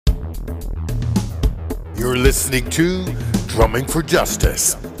You're listening to Drumming for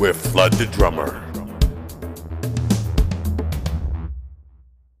Justice with Flood the Drummer.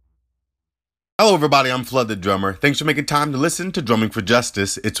 Hello everybody, I'm Flood the Drummer. Thanks for making time to listen to Drumming for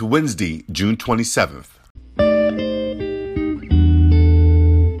Justice. It's Wednesday, June 27th.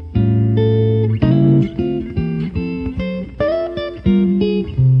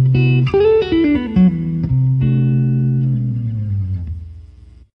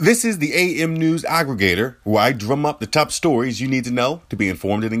 This is the AM News Aggregator, where I drum up the top stories you need to know to be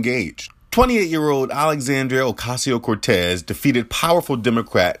informed and engaged. 28-year-old Alexandria Ocasio-Cortez defeated powerful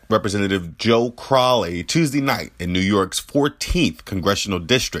Democrat Representative Joe Crowley Tuesday night in New York's 14th congressional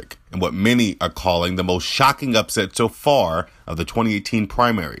district in what many are calling the most shocking upset so far of the 2018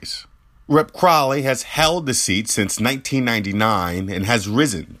 primaries. Rep. Crowley has held the seat since 1999 and has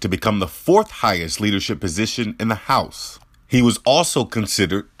risen to become the fourth highest leadership position in the House. He was also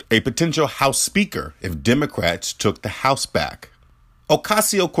considered a potential House Speaker if Democrats took the House back.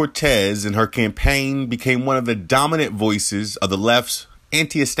 Ocasio-Cortez in her campaign became one of the dominant voices of the left's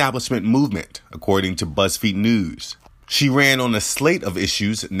anti-establishment movement, according to BuzzFeed News. She ran on a slate of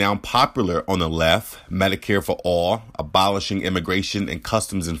issues now popular on the left: Medicare for all, abolishing immigration and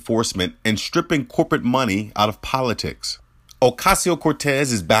customs enforcement, and stripping corporate money out of politics.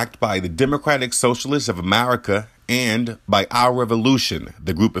 Ocasio-Cortez is backed by the Democratic Socialists of America and by Our Revolution,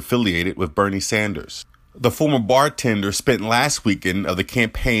 the group affiliated with Bernie Sanders. The former bartender spent last weekend of the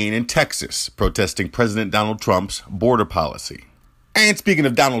campaign in Texas protesting President Donald Trump's border policy. And speaking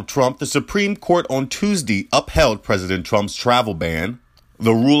of Donald Trump, the Supreme Court on Tuesday upheld President Trump's travel ban.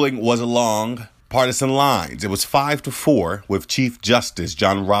 The ruling was along partisan lines. It was 5-4, with Chief Justice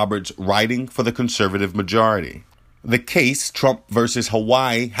John Roberts writing for the conservative majority. The case, Trump versus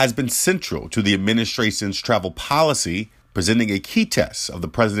Hawaii, has been central to the administration's travel policy, presenting a key test of the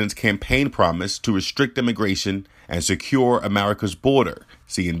president's campaign promise to restrict immigration and secure America's border,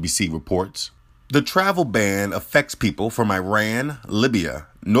 CNBC reports. The travel ban affects people from Iran, Libya,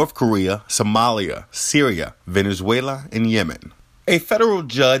 North Korea, Somalia, Syria, Venezuela, and Yemen. A federal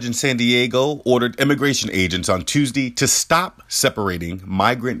judge in San Diego ordered immigration agents on Tuesday to stop separating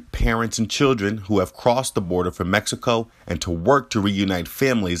migrant parents and children who have crossed the border from Mexico and to work to reunite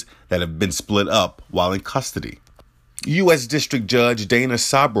families that have been split up while in custody. U.S. District Judge Dana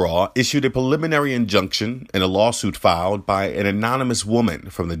Sabraw issued a preliminary injunction in a lawsuit filed by an anonymous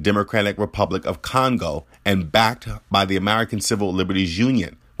woman from the Democratic Republic of Congo and backed by the American Civil Liberties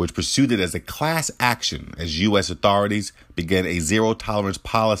Union, which pursued it as a class action as U.S. authorities began a zero-tolerance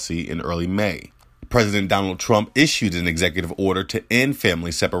policy in early May. President Donald Trump issued an executive order to end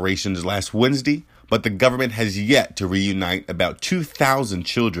family separations last Wednesday, but the government has yet to reunite about 2,000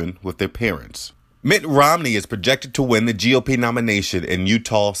 children with their parents. Mitt Romney is projected to win the GOP nomination in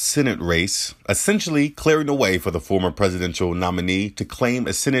Utah Senate race, essentially clearing the way for the former presidential nominee to claim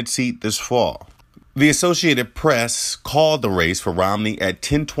a Senate seat this fall. The Associated Press called the race for Romney at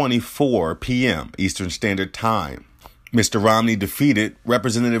 10:24 p.m. Eastern Standard Time. Mr. Romney defeated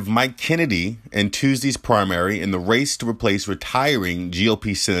Representative Mike Kennedy in Tuesday's primary in the race to replace retiring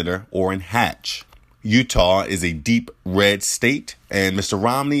GOP Senator Orrin Hatch. Utah is a deep red state, and Mr.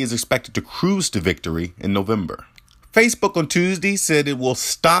 Romney is expected to cruise to victory in November. Facebook on Tuesday said it will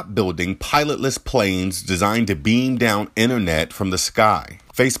stop building pilotless planes designed to beam down internet from the sky.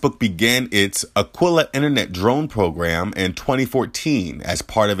 Facebook began its Aquila Internet drone program in 2014 as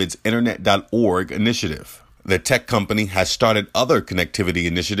part of its Internet.org initiative. The tech company has started other connectivity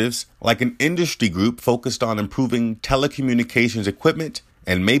initiatives, like an industry group focused on improving telecommunications equipment,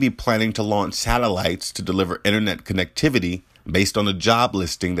 and may be planning to launch satellites to deliver internet connectivity based on a job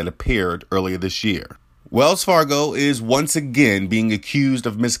listing that appeared earlier this year. Wells Fargo is once again being accused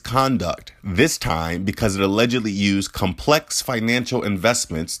of misconduct, this time because it allegedly used complex financial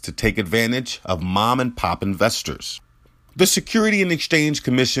investments to take advantage of mom-and-pop investors. The Security and Exchange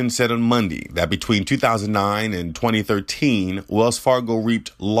Commission said on Monday that between 2009 and 2013, Wells Fargo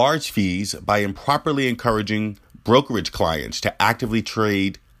reaped large fees by improperly encouraging brokerage clients to actively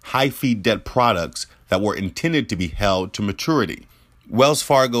trade high-fee debt products that were intended to be held to maturity. Wells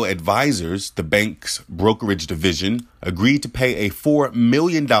Fargo Advisors, the bank's brokerage division, agreed to pay a $4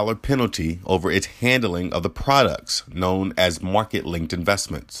 million penalty over its handling of the products, known as market-linked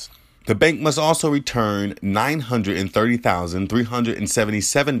investments. The bank must also return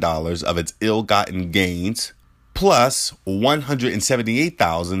 $930,377 of its ill-gotten gains, plus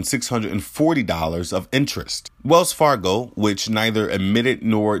 $178,640 of interest. Wells Fargo, which neither admitted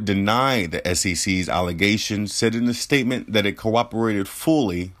nor denied the SEC's allegations, said in a statement that it cooperated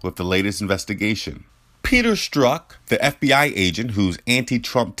fully with the latest investigation. Peter Strzok, the FBI agent whose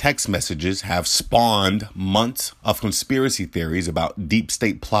anti-Trump text messages have spawned months of conspiracy theories about deep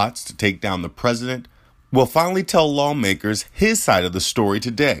state plots to take down the president, will finally tell lawmakers his side of the story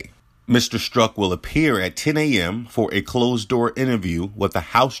today. Mr. Strzok will appear at 10 a.m. for a closed-door interview with the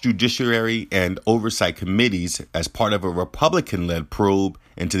House Judiciary and Oversight Committees as part of a Republican-led probe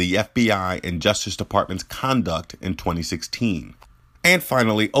into the FBI and Justice Department's conduct in 2016. And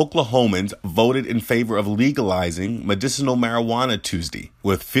finally, Oklahomans voted in favor of legalizing medicinal marijuana Tuesday,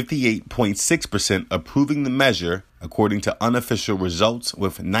 with 58.6% approving the measure, according to unofficial results,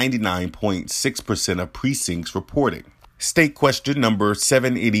 with 99.6% of precincts reporting. State question number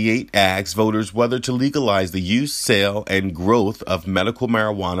 788 asks voters whether to legalize the use, sale, and growth of medical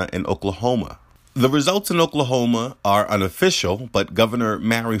marijuana in Oklahoma. The results in Oklahoma are unofficial, but Governor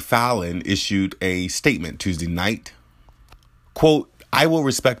Mary Fallin issued a statement Tuesday night. Quote, "I will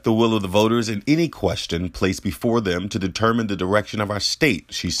respect the will of the voters in any question placed before them to determine the direction of our state,"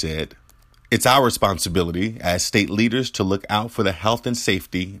 she said. "It's our responsibility as state leaders to look out for the health and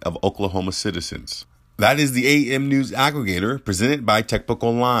safety of Oklahoma citizens." That is the AM News Aggregator, presented by TechBook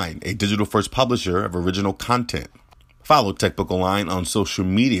Online, a digital-first publisher of original content. Follow TechBook Online on social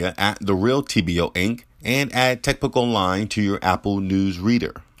media at The Real TBO Inc. and add TechBook Online to your Apple News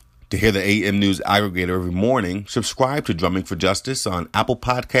reader. To hear the AM News Aggregator every morning, subscribe to Drumming for Justice on Apple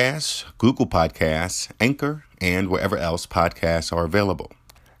Podcasts, Google Podcasts, Anchor, and wherever else podcasts are available.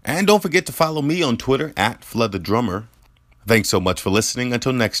 And don't forget to follow me on Twitter at Flood the Drummer. Thanks so much for listening.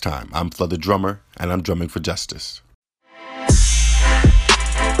 Until next time, I'm Flood the Drummer, and I'm drumming for justice.